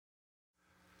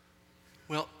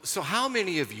Well, so how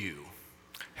many of you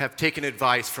have taken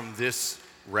advice from this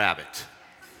rabbit?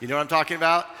 You know what I'm talking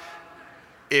about?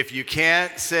 If you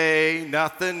can't say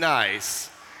nothing nice,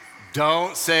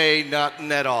 don't say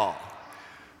nothing at all.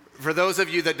 For those of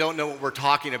you that don't know what we're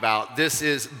talking about, this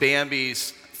is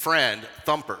Bambi's friend,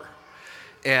 Thumper.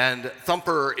 And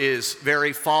Thumper is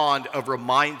very fond of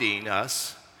reminding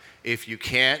us, if you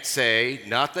can't say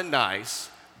nothing nice,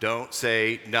 don't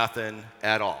say nothing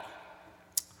at all.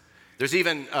 There's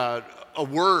even a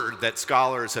word that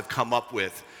scholars have come up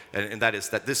with, and that is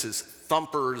that this is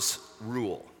Thumper's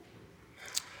rule.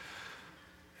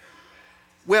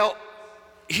 Well,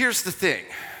 here's the thing.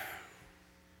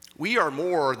 We are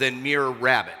more than mere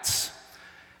rabbits.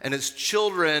 And as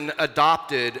children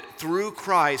adopted through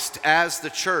Christ as the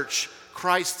church,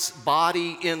 Christ's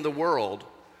body in the world,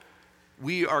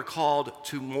 we are called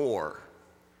to more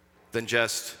than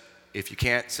just, if you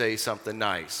can't say something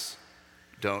nice,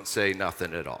 don't say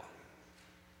nothing at all.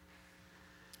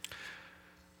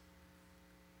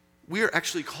 We are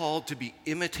actually called to be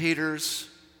imitators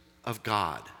of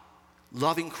God,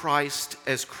 loving Christ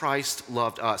as Christ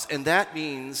loved us. And that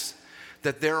means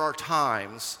that there are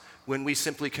times when we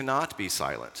simply cannot be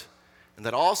silent. And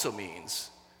that also means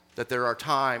that there are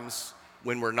times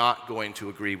when we're not going to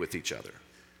agree with each other.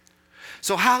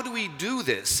 So how do we do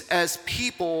this as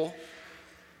people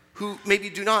who maybe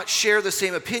do not share the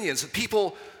same opinions,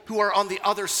 people who are on the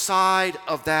other side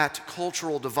of that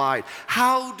cultural divide?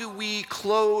 How do we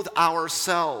clothe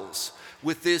ourselves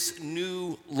with this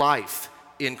new life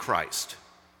in Christ?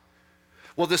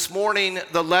 Well, this morning,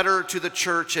 the letter to the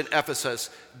church in Ephesus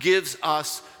gives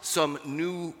us some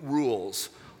new rules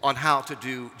on how to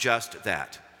do just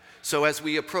that. So as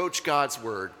we approach God's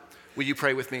word, will you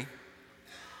pray with me?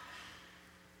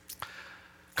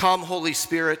 Come, Holy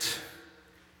Spirit,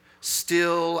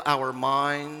 still our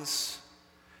minds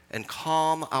and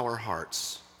calm our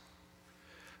hearts,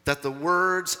 that the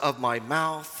words of my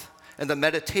mouth and the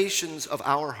meditations of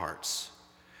our hearts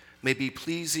may be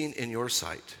pleasing in your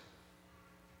sight,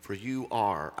 for you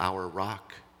are our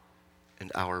rock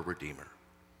and our Redeemer.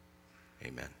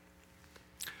 Amen.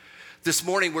 This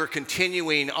morning we're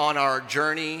continuing on our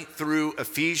journey through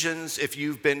Ephesians. If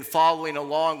you've been following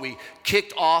along, we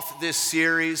kicked off this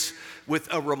series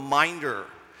with a reminder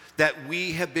that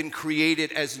we have been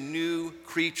created as new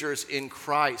creatures in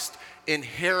Christ,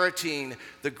 inheriting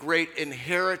the great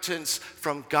inheritance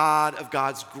from God of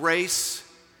God's grace.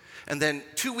 And then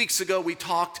 2 weeks ago we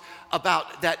talked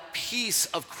about that peace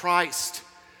of Christ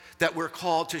that we're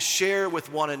called to share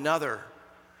with one another.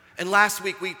 And last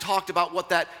week we talked about what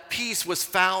that peace was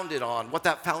founded on, what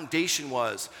that foundation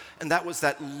was. And that was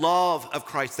that love of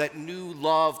Christ, that new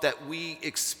love that we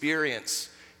experience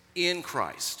in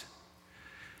Christ.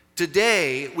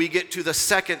 Today we get to the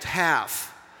second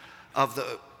half of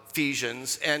the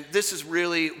Ephesians, and this is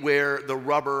really where the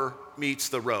rubber meets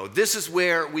the road. This is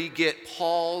where we get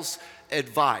Paul's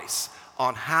advice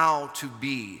on how to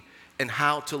be and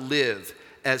how to live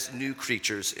as new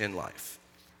creatures in life.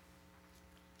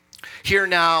 Hear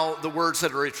now the words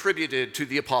that are attributed to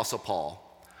the Apostle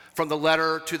Paul. From the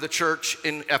letter to the church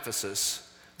in Ephesus,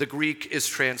 the Greek is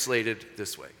translated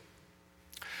this way.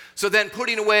 So then,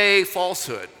 putting away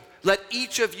falsehood, let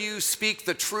each of you speak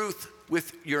the truth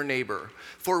with your neighbor,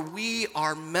 for we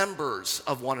are members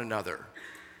of one another.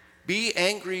 Be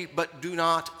angry, but do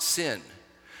not sin.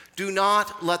 Do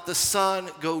not let the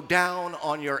sun go down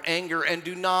on your anger, and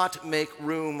do not make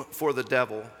room for the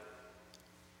devil.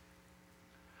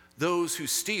 Those who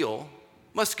steal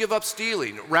must give up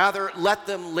stealing. Rather, let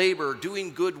them labor,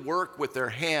 doing good work with their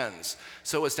hands,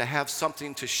 so as to have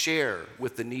something to share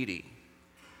with the needy.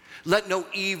 Let no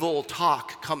evil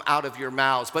talk come out of your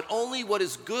mouths, but only what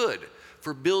is good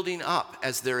for building up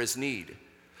as there is need,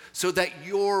 so that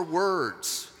your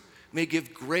words may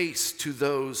give grace to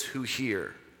those who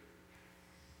hear.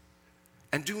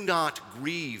 And do not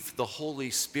grieve the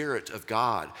Holy Spirit of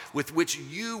God, with which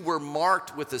you were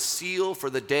marked with a seal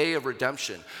for the day of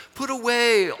redemption. Put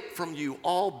away from you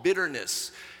all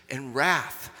bitterness and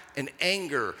wrath and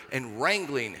anger and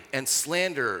wrangling and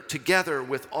slander, together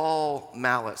with all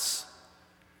malice.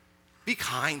 Be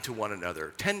kind to one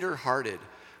another, tender-hearted,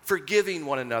 forgiving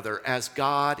one another as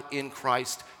God in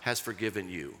Christ has forgiven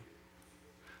you.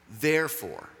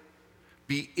 Therefore,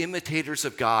 be imitators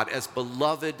of God as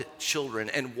beloved children,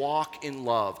 and walk in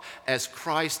love as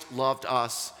Christ loved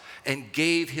us and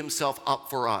gave himself up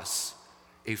for us,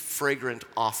 a fragrant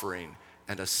offering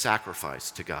and a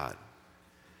sacrifice to God.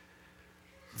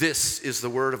 This is the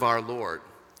word of our Lord.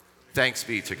 Thanks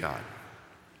be to God.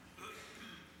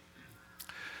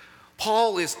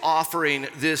 Paul is offering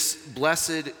this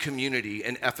blessed community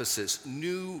in Ephesus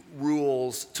new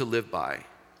rules to live by.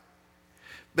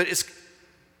 But it's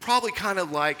probably kind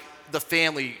of like the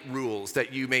family rules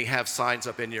that you may have signs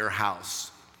up in your house.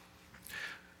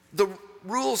 The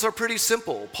rules are pretty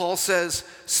simple. Paul says,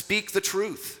 speak the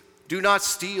truth, do not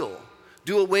steal,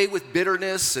 do away with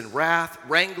bitterness and wrath,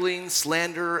 wrangling,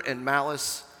 slander, and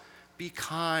malice. Be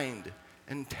kind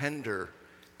and tender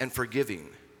and forgiving.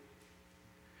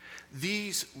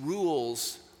 These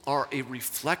rules are a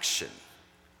reflection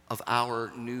of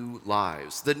our new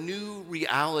lives, the new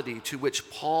reality to which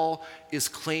Paul is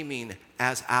claiming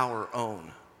as our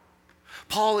own.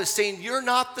 Paul is saying, you're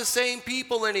not the same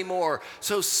people anymore,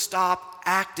 so stop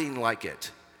acting like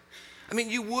it. I mean,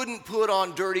 you wouldn't put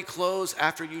on dirty clothes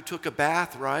after you took a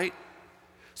bath, right?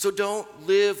 So don't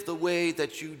live the way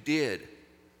that you did.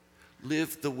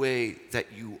 Live the way that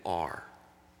you are.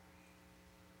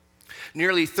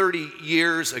 Nearly 30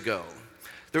 years ago,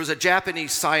 there was a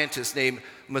Japanese scientist named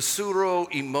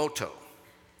Masaru Emoto,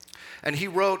 and he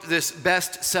wrote this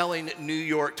best-selling New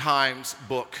York Times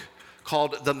book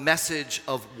called The Message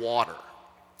of Water.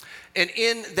 And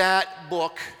in that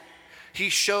book, he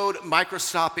showed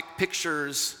microscopic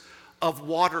pictures of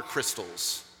water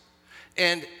crystals.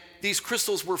 And these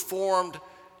crystals were formed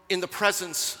in the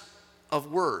presence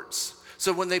of words.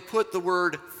 So when they put the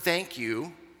word thank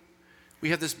you, we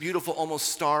have this beautiful,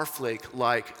 almost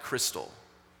starflake-like crystal.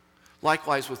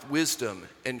 Likewise with wisdom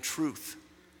and truth.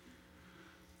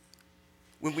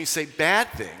 When we say bad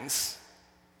things,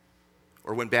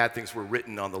 or when bad things were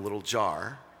written on the little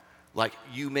jar, like,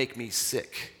 you make me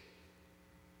sick,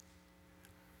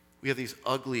 we have these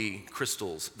ugly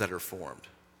crystals that are formed.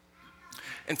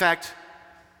 In fact,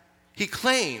 he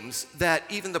claims that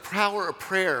even the power of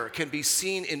prayer can be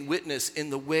seen and witnessed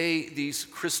in the way these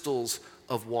crystals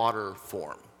of water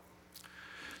form.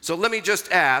 So let me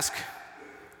just ask,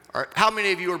 how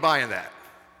many of you are buying that?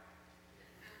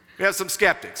 We have some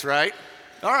skeptics, right?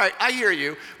 All right, I hear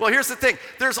you. Well, here's the thing.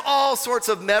 There's all sorts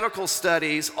of medical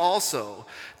studies also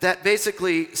that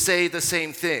basically say the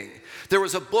same thing. There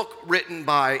was a book written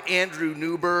by Andrew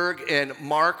Newberg and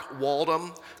Mark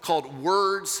Waldman called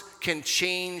Words Can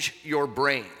Change Your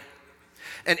Brain.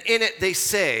 And in it they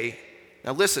say,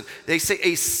 now listen, they say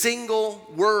a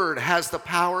single word has the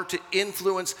power to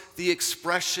influence the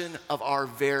expression of our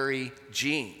very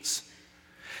genes.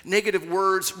 Negative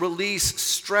words release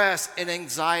stress and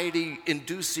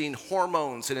anxiety-inducing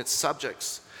hormones in its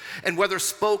subjects. And whether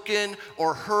spoken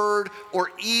or heard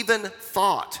or even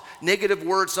thought, negative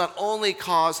words not only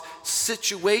cause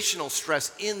situational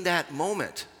stress in that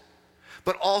moment,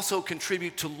 but also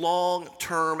contribute to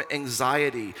long-term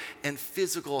anxiety and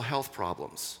physical health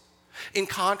problems. In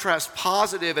contrast,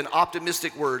 positive and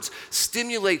optimistic words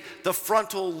stimulate the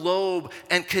frontal lobe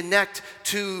and connect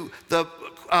to the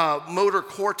motor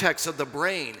cortex of the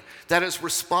brain that is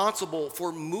responsible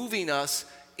for moving us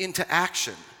into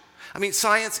action. I mean,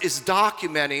 science is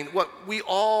documenting what we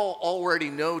all already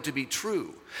know to be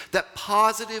true, that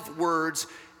positive words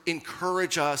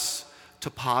encourage us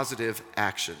to positive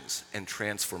actions and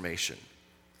transformation.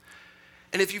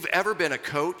 And if you've ever been a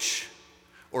coach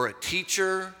or a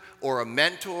teacher or a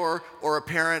mentor or a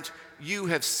parent, you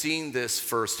have seen this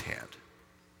firsthand.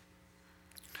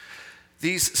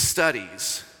 These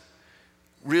studies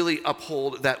really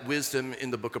uphold that wisdom in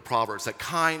the book of Proverbs, that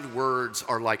kind words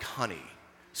are like honey,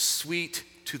 sweet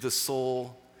to the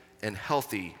soul and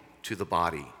healthy to the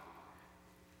body.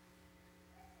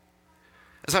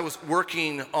 As I was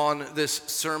working on this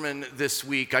sermon this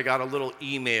week, I got a little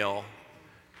email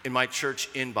in my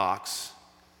church inbox.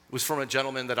 It was from a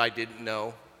gentleman that I didn't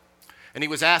know. And he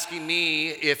was asking me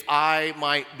if I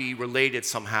might be related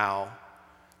somehow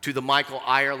to the Michael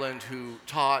Ireland who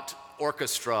taught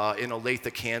orchestra in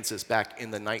Olathe, Kansas back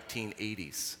in the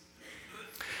 1980s.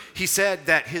 He said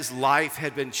that his life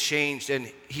had been changed and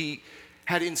he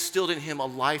had instilled in him a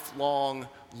lifelong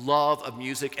love of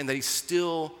music and that he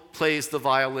still plays the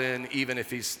violin even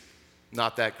if he's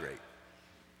not that great.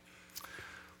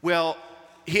 Well,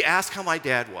 he asked how my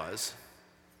dad was.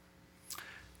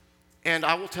 And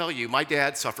I will tell you, my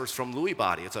dad suffers from Lewy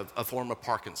body. It's a form of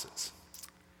Parkinson's.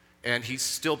 And he's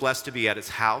still blessed to be at his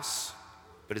house,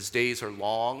 but his days are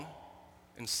long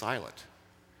and silent.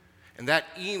 And that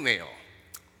email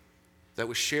that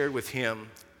was shared with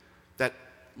him, that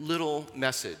little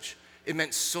message, it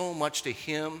meant so much to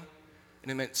him, and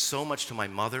it meant so much to my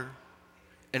mother,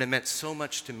 and it meant so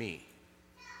much to me.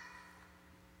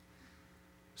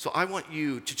 So I want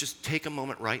you to just take a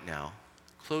moment right now,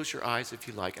 close your eyes if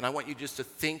you like, and I want you just to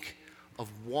think of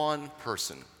one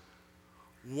person,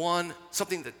 one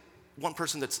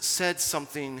person that's said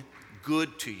something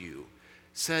good to you,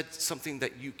 said something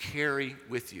that you carry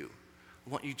with you, I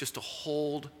want you just to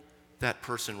hold that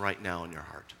person right now in your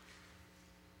heart.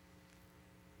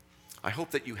 I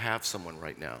hope that you have someone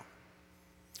right now.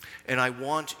 And I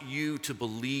want you to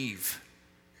believe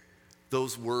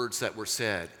those words that were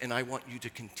said, and I want you to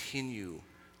continue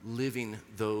living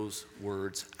those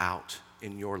words out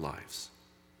in your lives.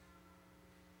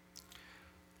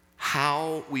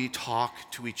 How we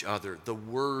talk to each other, the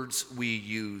words we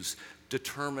use,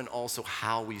 determine also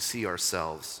how we see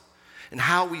ourselves. And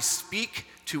how we speak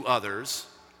to others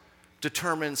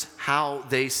determines how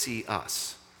they see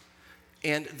us.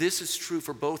 And this is true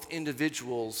for both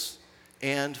individuals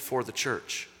and for the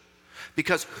church.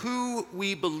 Because who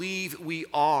we believe we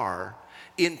are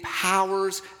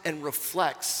empowers and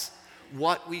reflects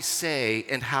what we say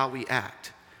and how we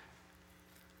act.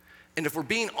 And if we're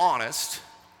being honest,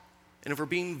 and if we're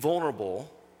being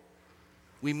vulnerable,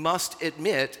 we must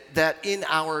admit that in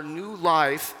our new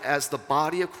life as the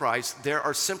body of Christ, there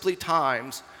are simply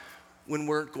times when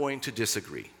we're going to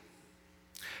disagree.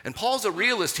 And Paul's a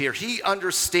realist here. He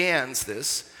understands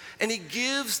this, and he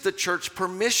gives the church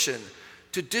permission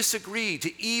to disagree,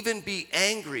 to even be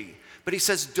angry. But he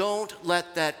says, don't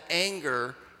let that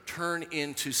anger turn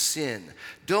into sin.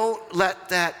 Don't let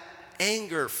that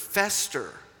anger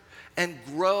fester and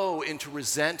grow into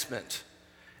resentment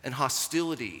and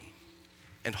hostility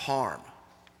and harm.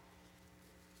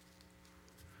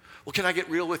 Well, can I get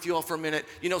real with you all for a minute?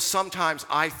 You know, sometimes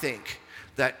I think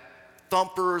that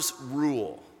Thumper's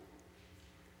rule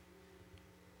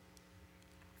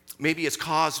maybe it's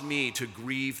caused me to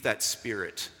grieve that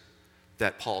spirit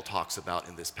that Paul talks about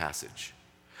in this passage.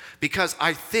 Because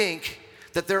I think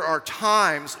that there are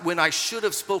times when I should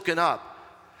have spoken up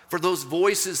for those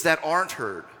voices that aren't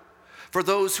heard, for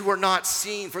those who are not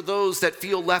seen, for those that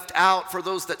feel left out, for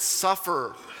those that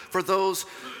suffer, for those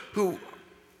who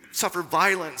suffer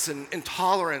violence and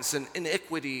intolerance and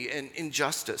iniquity and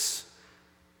injustice.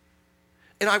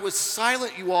 And I was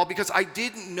silent, you all, because I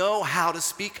didn't know how to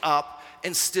speak up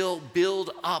and still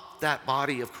build up that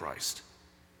body of Christ.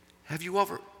 Have you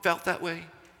ever felt that way?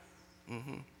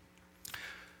 Mm-hmm.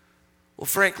 Well,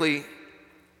 frankly,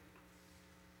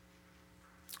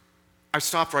 I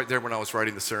stopped right there when I was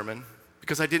writing the sermon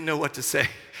because I didn't know what to say.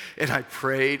 And I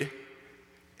prayed,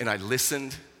 and I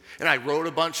listened, and I wrote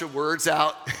a bunch of words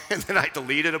out, and then I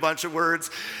deleted a bunch of words.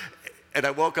 And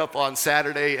I woke up on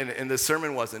Saturday, and the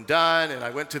sermon wasn't done, and I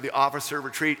went to the officer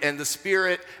retreat, and the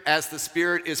Spirit, as the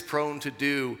Spirit is prone to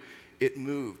do, it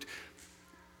moved.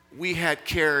 We had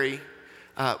Carrie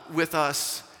with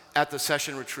us at the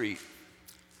session retreat,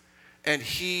 and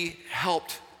he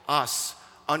helped us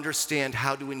understand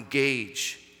how to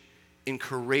engage in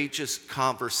courageous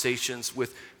conversations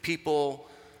with people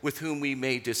with whom we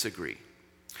may disagree.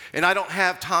 And I don't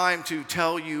have time to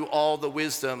tell you all the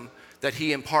wisdom that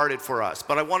he imparted for us,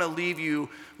 but I want to leave you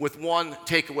with one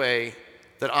takeaway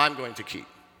that I'm going to keep.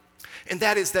 And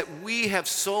that is that we have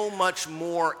so much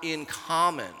more in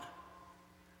common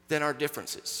than our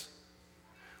differences.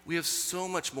 We have so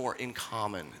much more in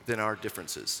common than our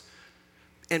differences.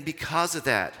 And because of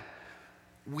that,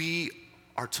 we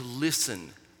are to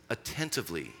listen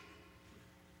attentively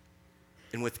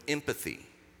and with empathy,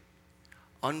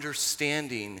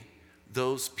 understanding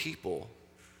those people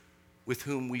with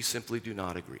whom we simply do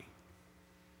not agree.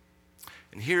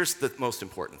 And here's the most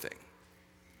important thing.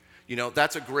 You know,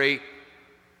 that's a great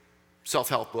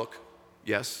self-help book,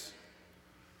 yes.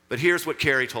 But here's what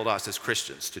Carrie told us as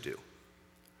Christians to do.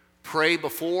 Pray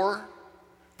before,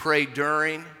 pray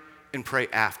during, and pray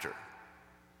after.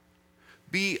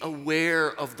 Be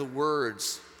aware of the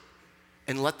words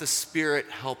and let the Spirit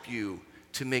help you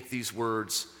to make these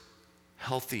words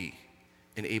healthy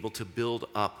and able to build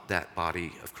up that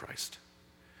body of Christ.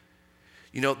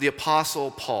 You know, the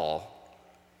Apostle Paul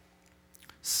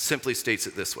simply states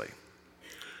it this way.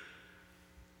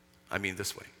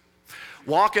 This way.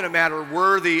 Walk in a manner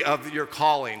worthy of your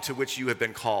calling to which you have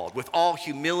been called, with all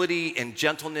humility and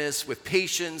gentleness, with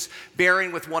patience,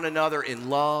 bearing with one another in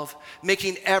love,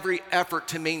 making every effort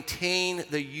to maintain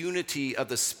the unity of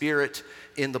the Spirit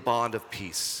in the bond of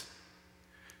peace.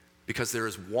 Because there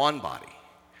is one body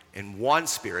and one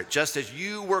Spirit, just as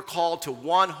you were called to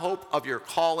one hope of your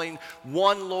calling,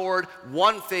 one Lord,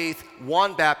 one faith,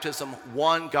 one baptism,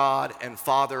 one God and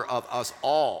Father of us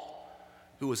all,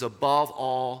 who is above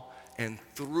all and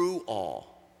through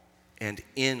all and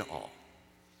in all.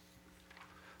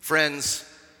 Friends,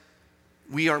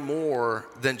 we are more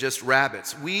than just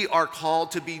rabbits. We are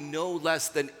called to be no less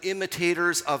than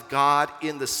imitators of God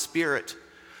in the Spirit,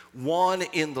 one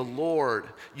in the Lord,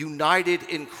 united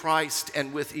in Christ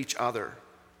and with each other,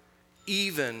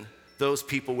 even those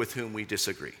people with whom we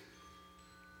disagree.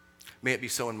 May it be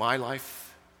so in my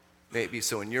life. May it be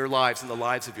so in your lives, in the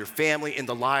lives of your family, in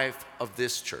the life of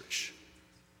this church.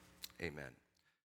 Amen.